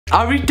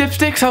Alright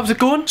dipsticks, how's it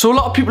going? So a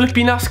lot of people have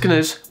been asking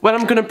us when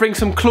I'm going to bring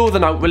some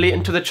clothing out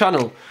relating to the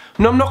channel.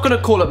 No, I'm not going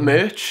to call it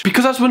merch,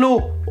 because as we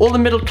know, all the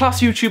middle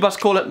class YouTubers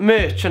call it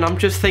merch, and I'm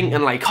just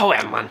thinking like, oh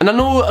yeah man. And I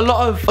know a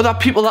lot of other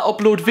people that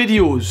upload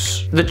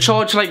videos, they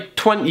charge like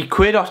 20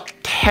 quid or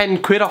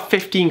 10 quid or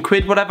 15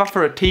 quid, whatever,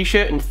 for a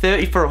t-shirt and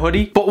 30 for a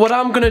hoodie. But what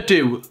I'm going to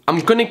do, I'm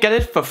going to get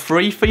it for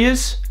free for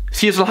yous.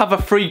 So you'll have a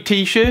free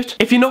t-shirt.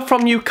 If you're not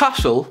from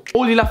Newcastle,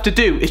 all you'll have to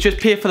do is just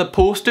pay for the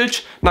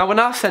postage. Now when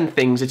I send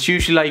things, it's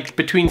usually like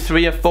between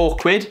 3 or 4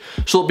 quid.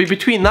 So it'll be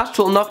between that,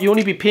 so you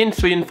only be paying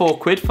 3 and 4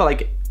 quid for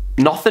like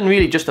nothing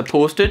really, just the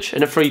postage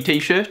and a free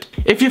t-shirt.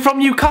 If you're from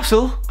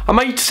Newcastle, I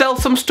might sell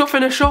some stuff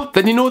in a shop.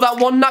 Then you know that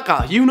one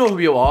knacker, you know who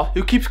you are,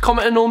 who keeps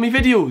commenting on my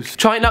videos,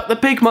 trying out the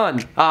big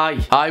man.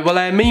 Aye,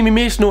 well me and my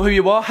mates know who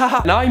you are,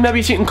 haha. And aye, maybe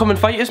you can come and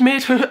fight us,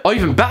 mate. Or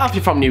even better if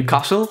you're from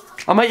Newcastle,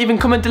 I might even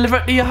come and deliver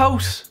it to your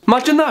house.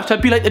 Imagine that,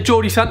 I'd be like the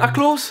Geordie Santa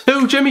Claus.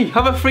 Oh Jimmy,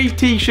 have a free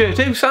t-shirt.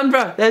 Oh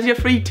Sandra, there's your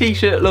free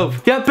t-shirt,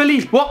 love. Yeah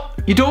Billy, what?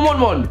 You don't want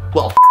one?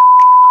 Well,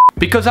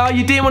 because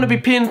you didn't want to be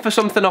paying for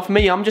something off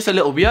me. I'm just a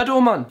little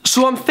weirdo, man.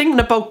 So I'm thinking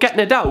about getting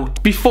it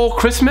out before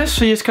Christmas,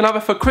 so you can have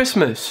it for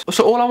Christmas.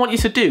 So all I want you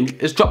to do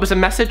is drop us a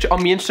message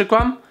on my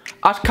Instagram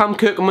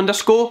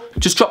 @CamKirkham_.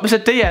 Just drop us a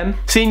DM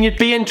saying you'd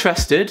be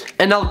interested,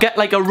 and I'll get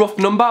like a rough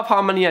number of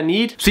how many I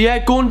need. So yeah,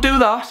 go and do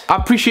that. I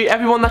appreciate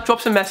everyone that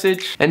drops a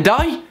message, and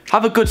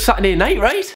have a good Saturday night, right?